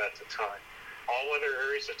heard of at the time. All other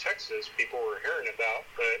areas of Texas, people were hearing about,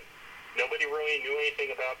 but nobody really knew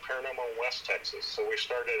anything about paranormal in West Texas, so we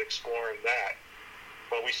started exploring that.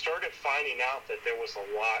 But we started finding out that there was a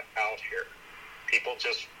lot out here. People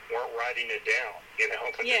just weren't writing it down,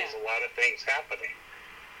 but there was a lot of things happening.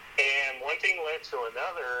 And one thing led to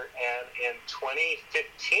another, and in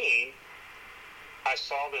 2015, I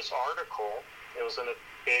saw this article. It was in a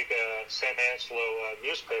big San Angelo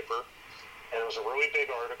newspaper, and it was a really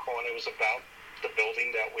big article, and it was about the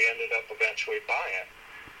building that we ended up eventually buying.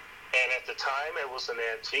 And at the time, it was an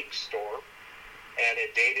antique store, and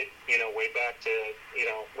it dated, way back to,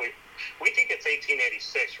 we think it's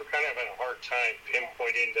 1886. We're kind of having a hard time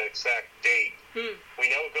pinpointing the exact date. We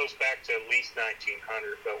know it goes back to at least 1900,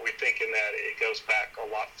 but we're thinking that it goes back a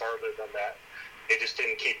lot farther than that. They just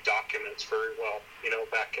didn't keep documents very well,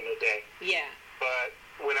 back in the day. Yeah. But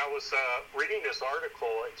when I was reading this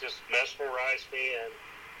article, it just mesmerized me, and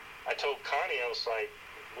I told Connie, I was like,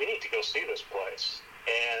 we need to go see this place.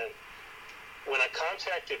 And when I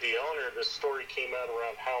contacted the owner, this story came out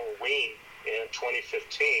around Halloween in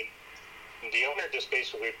 2015. And the owner just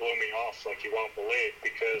basically blew me off like you won't believe,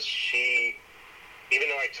 because she, even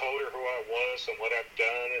though I told her who I was and what I've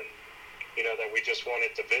done, and, that we just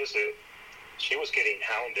wanted to visit, she was getting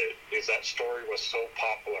hounded because that story was so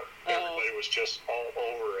popular. Everybody was just all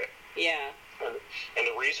over it. Yeah. And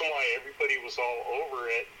the reason why everybody was all over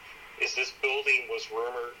it is this building was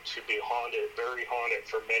rumored to be haunted, very haunted,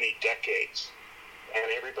 for many decades.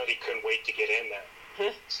 And everybody couldn't wait to get in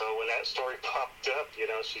there. So when that story popped up,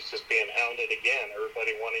 she's just being hounded again.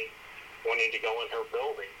 Everybody wanting to go in her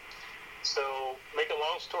building. So, make a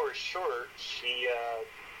long story short,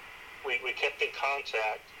 we kept in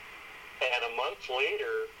contact. And a month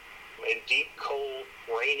later, in deep, cold,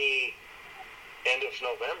 rainy end of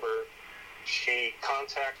November, she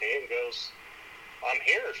contacted me and goes, I'm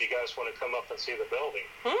here if you guys want to come up and see the building.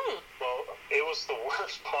 Well, it was the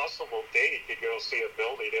worst possible day to go see a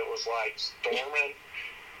building. It was like storming.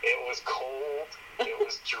 It was cold. It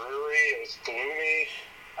was dreary. It was gloomy.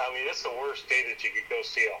 I mean, it's the worst day that you could go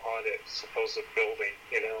see a haunted supposed building,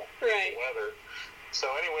 Right. The weather. So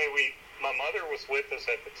anyway, my mother was with us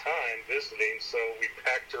at the time visiting, so we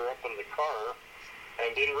packed her up in the car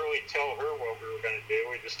and didn't really tell her what we were going to do.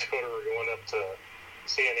 We just told her we were going up to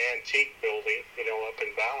see an antique building, up in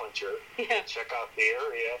Ballinger, check out the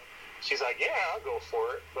area. She's like, yeah, I'll go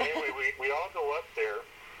for it. But anyway, we all go up there.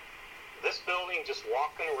 This building, just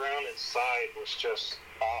walking around inside, was just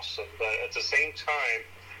awesome. But at the same time,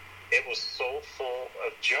 it was so full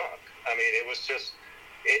of junk. I mean, it was just...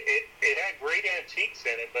 It had great antiques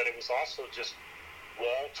in it, but it was also just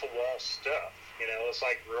wall-to-wall stuff. It's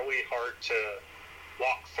like really hard to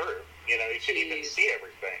walk through. You couldn't even see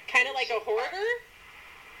everything. Kind of like a hoarder?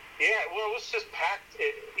 Yeah, well, it was just packed.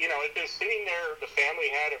 It'd been sitting there. The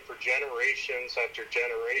family had it for generations after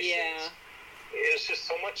generations. Yeah. It was just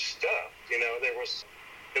so much stuff. There was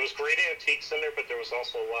great antiques in there, but there was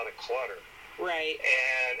also a lot of clutter. Right.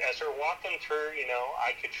 And as we're walking through,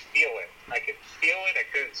 I could feel it. I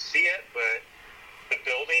couldn't see it, but the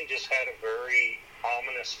building just had a very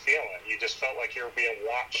ominous feeling. You just felt like you were being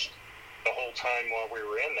watched the whole time while we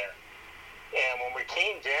were in there. And when we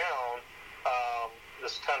came down,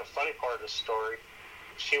 this kind of funny part of the story,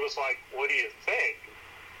 she was like, what do you think?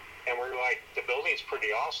 And we're like, the building's pretty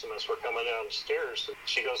awesome as we're coming down the stairs. And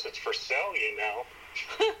she goes, it's for sale, And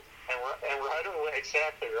right away, I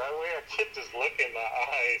get this look in my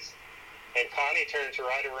eyes, and Connie turns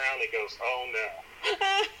right around and goes, oh no.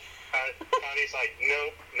 Connie's like,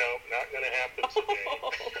 nope, not going to happen today.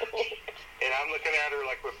 And I'm looking at her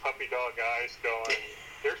like with puppy dog eyes going,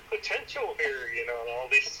 there's potential here, and all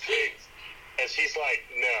these things. And she's like,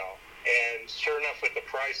 no. And sure enough, with the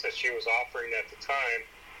price that she was offering at the time,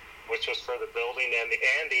 which was for the building and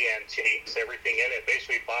the antiques, everything in it,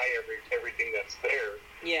 basically buy everything that's there.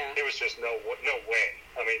 Yeah. There was just no way.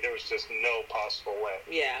 I mean, there was just no possible way.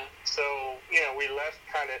 Yeah. So, we left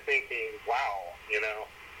kind of thinking, wow,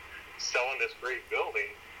 selling this great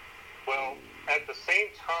building. Well, at the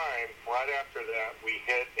same time, right after that, we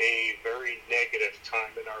hit a very negative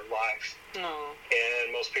time in our life. Oh.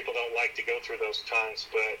 And most people don't like to go through those times,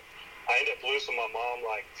 but I ended up losing my mom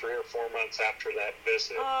like 3 or 4 months after that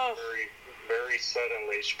visit. Oh. Very, very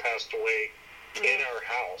suddenly. She passed away in our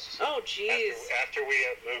house. Oh, jeez. After we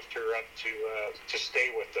had moved her up to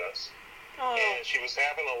stay with us. Oh. And she was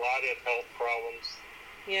having a lot of health problems.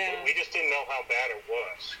 Yeah. We just didn't know how bad it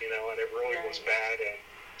was, and it really was bad, and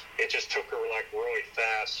it just took her like really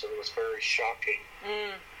fast, so it was very shocking.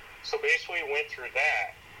 So basically went through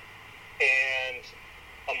that, and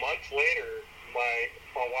a month later, my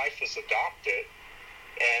wife is adopted,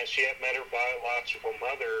 and she had met her biological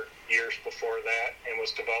mother years before that and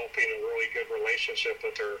was developing a really good relationship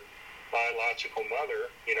with her biological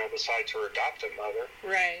mother, besides her adopted mother.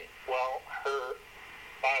 Right. Well, her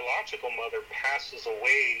biological mother passes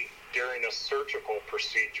away during a surgical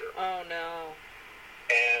procedure. Oh, no.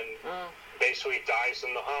 And basically dies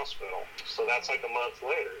in the hospital. So that's like a month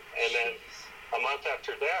later. And then a month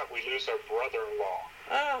after that, we lose our brother-in-law.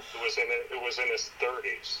 Oh. Who was in his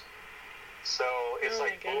 30s. So it's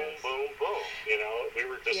like boom, boom, boom. We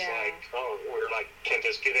were just like, can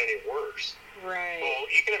this get any worse? Right. Well,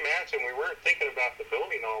 you can imagine we weren't thinking about the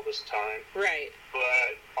building all this time. Right.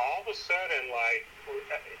 But all of a sudden, like,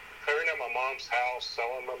 clearing out my mom's house,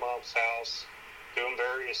 selling my mom's house, doing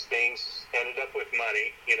various things, ended up with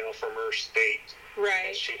money, from her estate.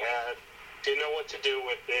 Right. And she didn't know what to do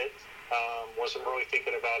with it, wasn't really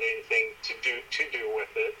thinking about anything to do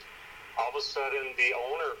with it. All of a sudden, the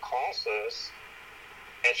owner calls us,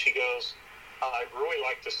 and she goes, I'd really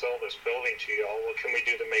like to sell this building to y'all. What can we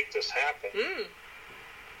do to make this happen?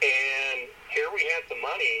 And here we had the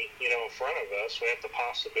money, in front of us. We had the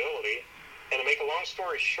possibility. And to make a long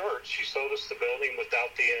story short, she sold us the building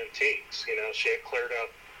without the antiques. She had cleared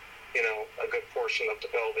out, a good portion of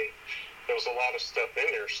the building. There was a lot of stuff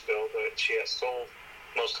in there still, but she had sold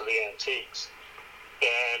most of the antiques.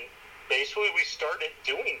 And basically we started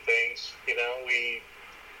doing things.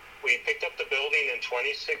 We picked up the building in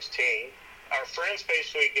 2016. Our friends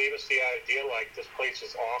basically gave us the idea, like, this place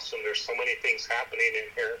is awesome. There's so many things happening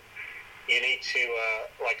in here. You need to,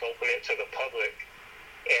 open it to the public.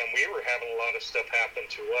 And we were having a lot of stuff happen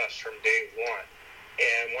to us from day one.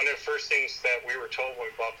 And one of the first things that we were told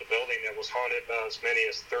when we bought the building, it was haunted by as many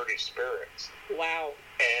as 30 spirits. Wow.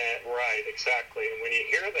 And right, exactly. And when you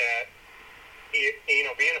hear that,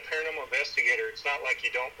 being a paranormal investigator, it's not like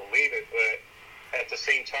you don't believe it, but at the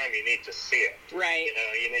same time, you need to see it. Right.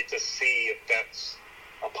 You need to see if that's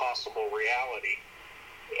a possible reality.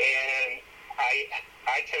 And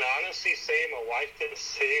I can honestly say, my wife can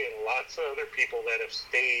say, and lots of other people that have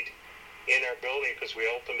stayed in our building, because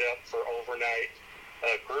we opened up for overnight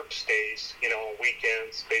group stays, on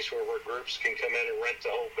weekends, basically where groups can come in and rent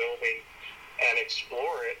the whole building and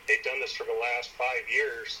explore it. They've done this for the last 5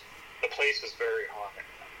 years. The place is very haunted.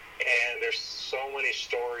 And there's so many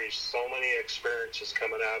stories, so many experiences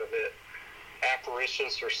coming out of it.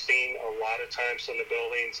 Apparitions are seen a lot of times in the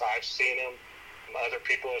buildings. I've seen them. Other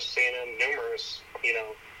people have seen them. Numerous,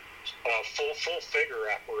 full figure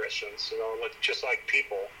apparitions, look just like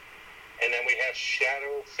people. And then we have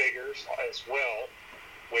shadow figures as well,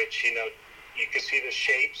 which, you can see the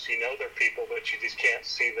shapes, they're people, but you just can't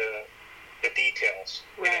see the details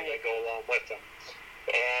that go along with them.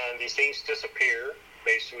 And these things disappear.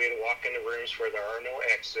 Basically, to walk into rooms where there are no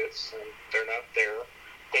exits, and they're not there.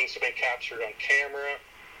 Things have been captured on camera.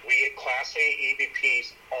 We get Class A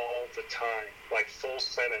EVPs all the time, like full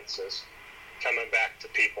sentences coming back to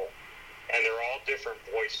people. And they're all different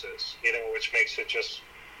voices, which makes it just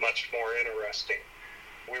much more interesting.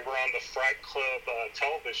 We were on the Fright Club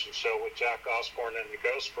television show with Jack Osborne and the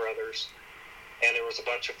Ghost Brothers, and there was a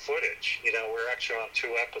bunch of footage. We're actually on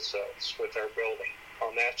 2 episodes with our building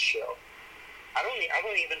on that show. I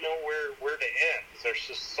don't even know where to end. There's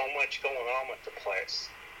just so much going on with the place.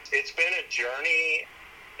 It's been a journey.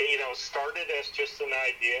 Started as just an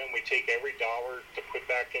idea, and we take every dollar to put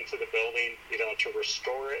back into the building, to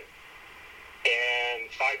restore it. And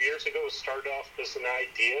 5 years ago, it started off as an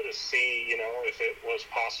idea to see, if it was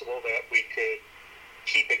possible that we could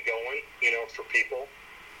keep it going, for people,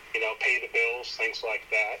 pay the bills, things like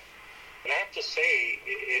that. And I have to say,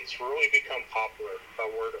 it's really become popular by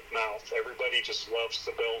word of mouth. Everybody just loves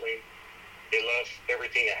the building. They love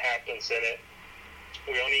everything that happens in it.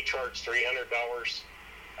 We only charge $300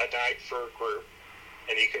 a night for a group,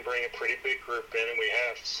 and you can bring a pretty big group in, and we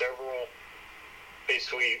have several,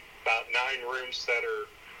 basically about 9 rooms that are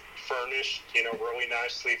furnished, really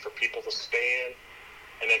nicely for people to stay in.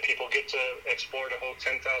 And then people get to explore the whole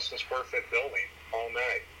 10,000 square foot building all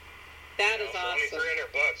night. That you is know, awesome. For only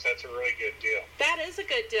 $300, that's a really good deal. That is a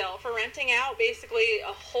good deal for renting out basically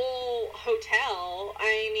a whole hotel.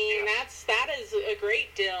 I mean, that is a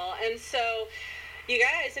great deal. And so, you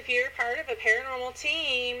guys, if you're part of a paranormal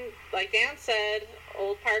team, like Dan said,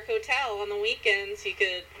 Olde Park Hotel on the weekends, you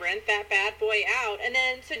could rent that bad boy out. And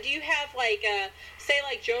then, so do you have like say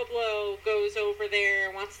like Joe Blow goes over there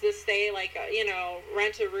and wants to stay like,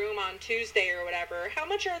 rent a room on Tuesday or whatever. How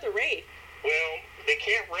much are the rates? Well, they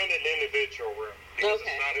can't rent an individual room because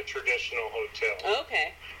it's not a traditional hotel.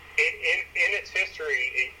 Okay. In its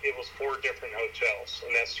history, it was 4 different hotels,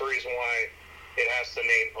 and that's the reason why it has the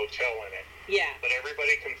name hotel in it. Yeah. But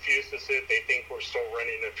everybody confuses it. They think we're still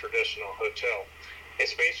running a traditional hotel.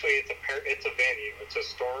 It's basically, it's a venue. It's a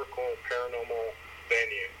historical paranormal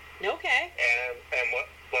venue. Okay. And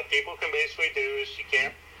what people can basically do is you can,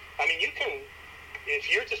 if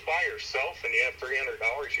you're just by yourself and you have $300,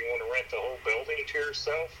 you want to rent the whole building to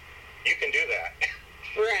yourself, you can do that.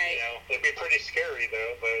 Right. You know, it'd be pretty scary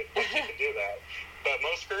though, but you can do that. But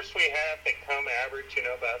most groups we have, they come average,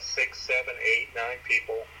 about 6, 7, 8, 9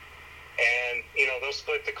 people. And, they'll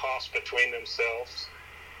split the cost between themselves.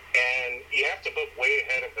 And you have to book way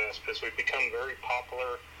ahead of us because we've become very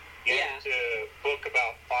popular. You have to book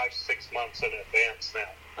about 5, 6 months in advance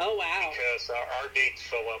now. Oh, wow. Because our dates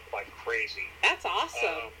fill up like crazy. That's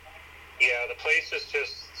awesome. The place is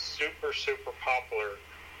just super, super popular.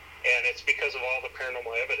 And it's because of all the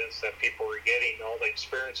paranormal evidence that people are getting, all the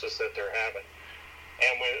experiences that they're having.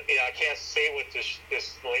 And when I can't say what this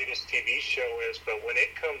latest TV show is, but when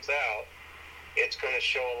it comes out, it's going to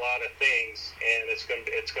show a lot of things, and it's going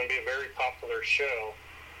to be a very popular show.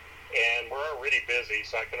 And we're already busy,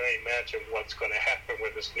 so I can only imagine what's going to happen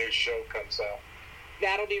when this new show comes out.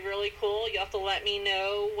 That'll be really cool. You'll have to let me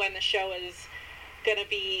know when the show is going to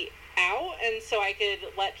be out, and so I could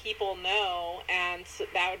let people know, and so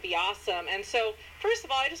that would be awesome. And so, first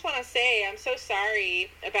of all, I just want to say I'm so sorry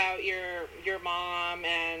about your mom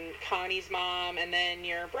and Connie's mom, and then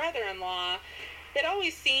your brother-in-law. It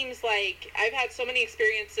always seems like I've had so many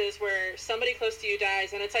experiences where somebody close to you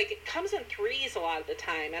dies, and it's like it comes in threes a lot of the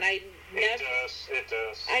time, and It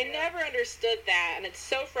does. I never understood that, and it's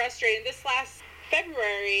so frustrating. This last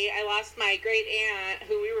February, I lost my great aunt,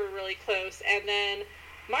 who we were really close, and then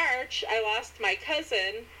March, I lost my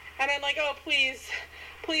cousin, and I'm like, oh, please,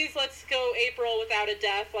 let's go April without a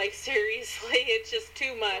death. Like, seriously, it's just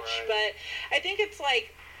too much. Right. But I think it's,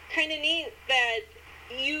 like, kind of neat that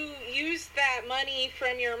you use that money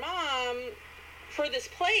from your mom for this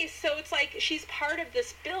place, so it's like she's part of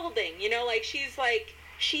this building, like,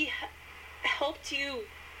 she helped you.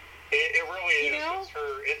 It really is. Know?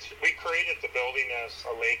 We created the building as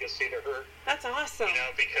a legacy to her. That's awesome.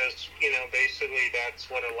 Because, basically that's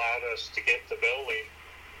what allowed us to get the building.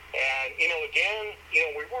 And, again,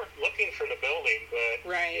 we weren't looking for the building, but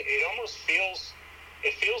right. It almost feels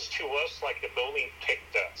to us like the building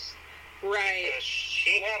picked us. Right. Because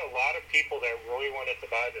she had a lot of people that really wanted to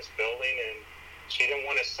buy this building, and she didn't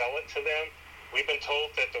want to sell it to them. We've been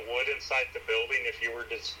told that the wood inside the building, if you were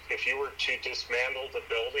to dismantle the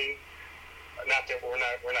building, not that we're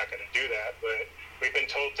not going to do that, but we've been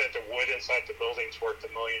told that the wood inside the building's worth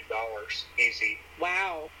 $1 million easy.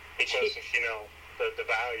 Wow. Because of the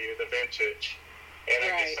value, the vintage, and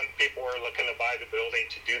I guess some people are looking to buy the building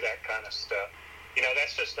to do that kind of stuff.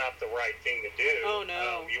 That's just not the right thing to do. Oh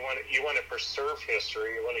no. You want to preserve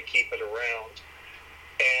history. You want to keep it around.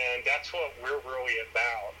 And that's what we're really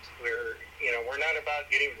about. We're not about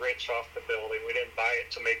getting rich off the building. We didn't buy it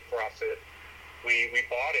to make profit. We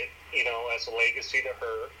bought it, as a legacy to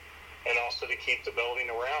her, and also to keep the building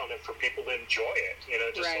around and for people to enjoy it,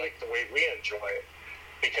 just like the way we enjoy it.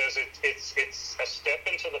 Because it's a step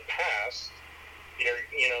into the past.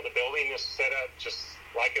 The building is set up just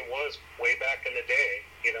like it was way back in the day,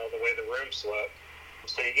 the way the rooms look.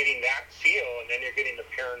 So you're getting that feel, and then you're getting the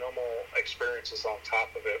paranormal experiences on top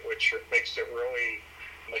of it, which makes it really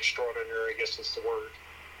extraordinary, I guess is the word.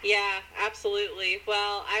 Yeah, absolutely.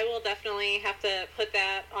 Well, I will definitely have to put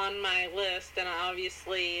that on my list, and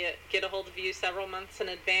obviously get a hold of you several months in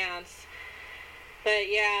advance. But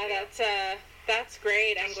yeah, that's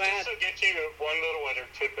great. I'm glad. Just to get you one little other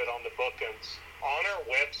tidbit on the bookings. On our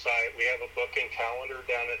website, we have a booking calendar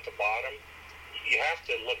down at the bottom. You have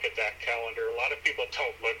to look at that calendar. A lot of people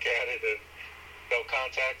don't look at it, and they'll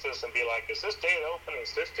contact us and be like, is this date open?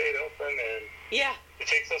 Is this date open? And it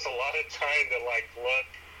takes us a lot of time to look,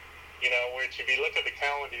 which if you look at the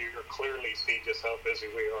calendar, you'll clearly see just how busy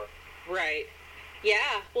we are. Right.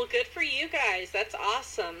 Yeah. Well, good for you guys. That's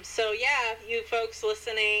awesome. So yeah, you folks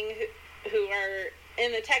listening who are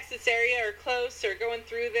in the Texas area or close or going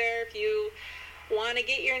through there, if you want to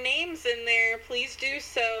get your names in there, please do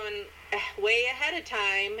so, and way ahead of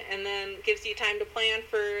time, and then gives you time to plan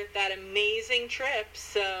for that amazing trip.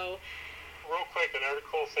 So, real quick, another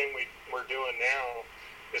cool thing we're doing now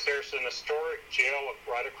is there's an historic jail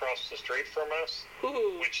right across the street from us,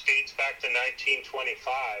 which dates back to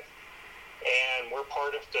 1925, and we're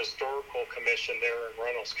part of the historical commission there in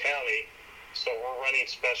Reynolds County. So we're running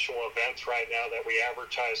special events right now that we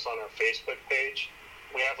advertise on our Facebook page.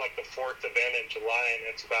 We have like the 4th event in July,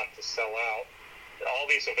 and it's about to sell out. All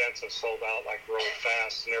these events have sold out like really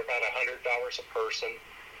fast, and they're about $100 a person.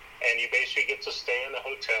 And you basically get to stay in the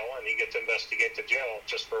hotel, and you get to investigate the jail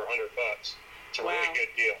just for $100. It's a really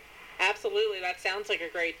good deal. Absolutely, that sounds like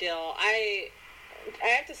a great deal. I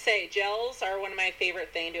have to say, jails are one of my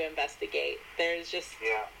favorite things to investigate. There's just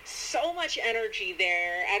so much energy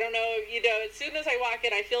there. I don't know, as soon as I walk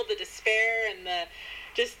in, I feel the despair and the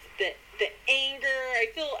anger.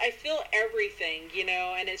 I feel everything,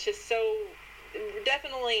 and it's just so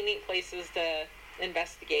definitely neat places to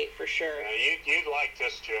investigate for sure. Yeah, you'd like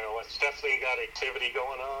this jail. It's definitely got activity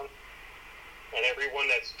going on, and everyone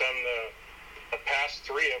that's done the past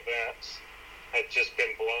 3 events had just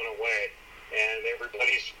been blown away, and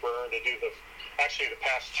everybody's spurring to do the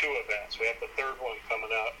past 2 events. We have the 3rd one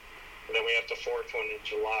coming up, and then we have the 4th one in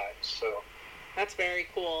July. So that's very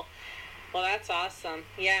cool. Well, that's awesome.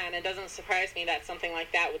 Yeah, and it doesn't surprise me that something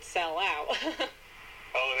like that would sell out.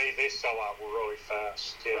 Oh, they sell out really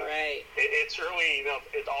fast. Yeah. Right. It's really,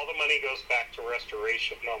 all the money goes back to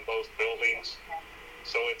restoration on both buildings.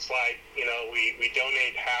 So it's like, we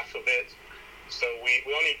donate half of it. So we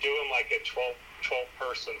only do them like at 12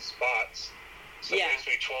 person spots. So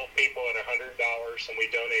basically 12 people at $100, and we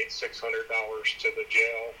donate $600 to the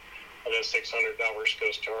jail, and then $600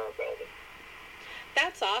 goes to our building.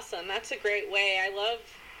 That's awesome. That's a great way. I love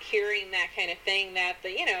hearing that kind of thing, that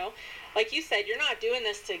like you said, you're not doing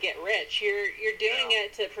this to get rich. You're doing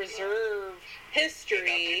it to preserve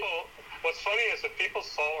history. What's funny is that people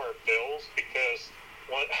saw our bills, because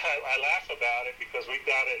I laugh about it, because we've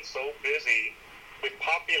gotten so busy with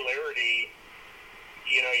popularity.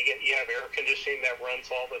 You have air conditioning that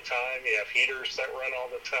runs all the time. You have heaters that run all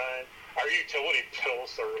the time. Our utility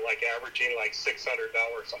bills are like averaging like $600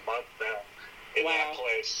 a month now in that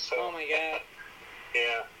place. So, oh my God.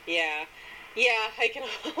 Yeah, I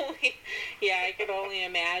can only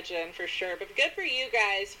imagine for sure. But good for you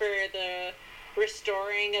guys for the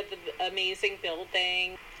restoring of the amazing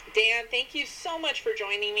building. Dan, thank you so much for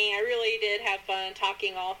joining me. I really did have fun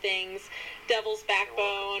talking all things Devil's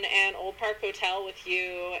Backbone and Olde Park Hotel with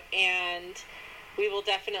you, and we will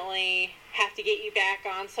definitely have to get you back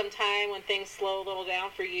on sometime when things slow a little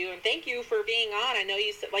down for you. And thank you for being on. I know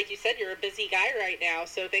like you said, you're a busy guy right now,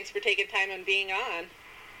 so thanks for taking time and being on.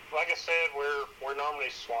 Like I said, we're normally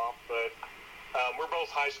swamped, but we're both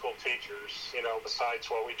high school teachers, besides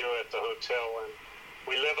what we do at the hotel, and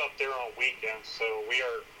we live up there on weekends, so we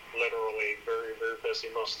are literally very, very busy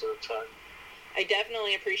most of the time. I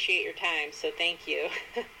definitely appreciate your time, so thank you.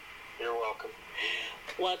 You're welcome.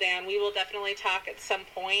 Well, Dan, we will definitely talk at some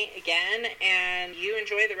point again, and you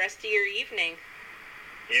enjoy the rest of your evening.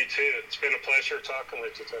 You too. It's been a pleasure talking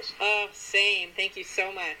with you, Tessa. Oh, same. Thank you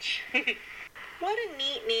so much. What a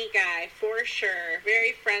neat guy, for sure.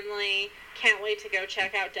 Very friendly. Can't wait to go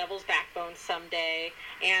check out Devil's Backbone someday,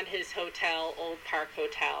 and his hotel, Olde Park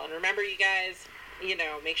Hotel. And remember, you guys,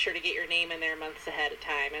 make sure to get your name in there months ahead of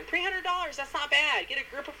time. And $300, that's not bad. Get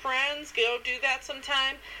a group of friends, go do that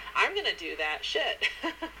sometime. I'm going to do that. Shit.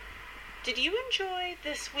 Did you enjoy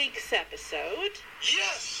this week's episode?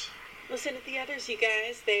 Yes! Listen to the others, you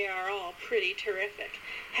guys. They are all pretty terrific.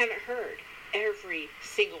 Haven't heard every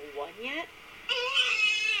single one yet?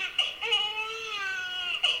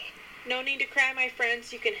 No need to cry, my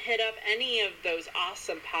friends. You can hit up any of those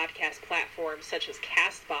awesome podcast platforms such as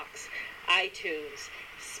CastBox, iTunes,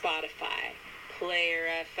 Spotify, Player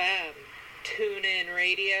FM, TuneIn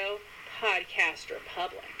Radio, Podcast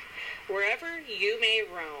Republic. Wherever you may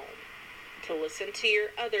roam to listen to your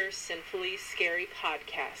other sinfully scary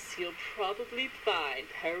podcasts, you'll probably find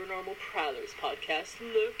Paranormal Prowlers podcast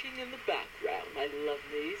lurking in the background. I love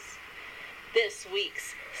these. This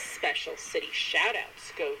week's special city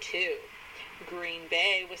shoutouts go to Green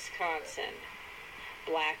Bay, Wisconsin,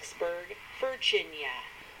 Blacksburg, Virginia,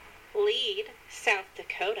 Lead, South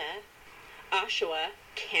Dakota, Oshawa,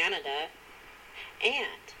 Canada,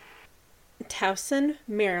 and Towson,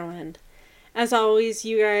 Maryland. As always,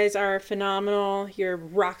 you guys are phenomenal. You're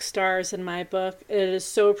rock stars in my book. It is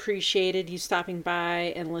so appreciated you stopping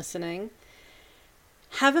by and listening.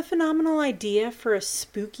 Have a phenomenal idea for a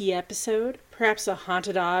spooky episode? Perhaps a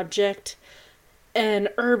haunted object, an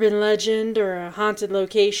urban legend or a haunted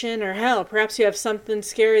location, or hell, perhaps you have something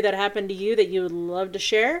scary that happened to you that you would love to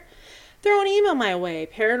share, throw an email my way,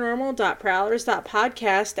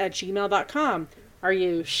 paranormal.prowlers.podcast@gmail.com. Are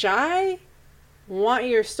you shy? Want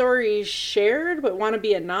your stories shared but want to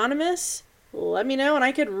be anonymous? Let me know and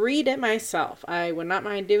I could read it myself. I would not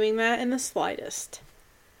mind doing that in the slightest.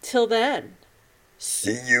 Till then,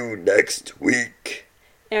 see you next week.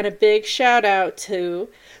 And a big shout out to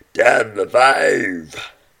Dan LaFave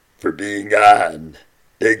for being on.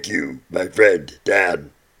 Thank you, my friend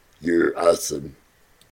Dan. You're awesome.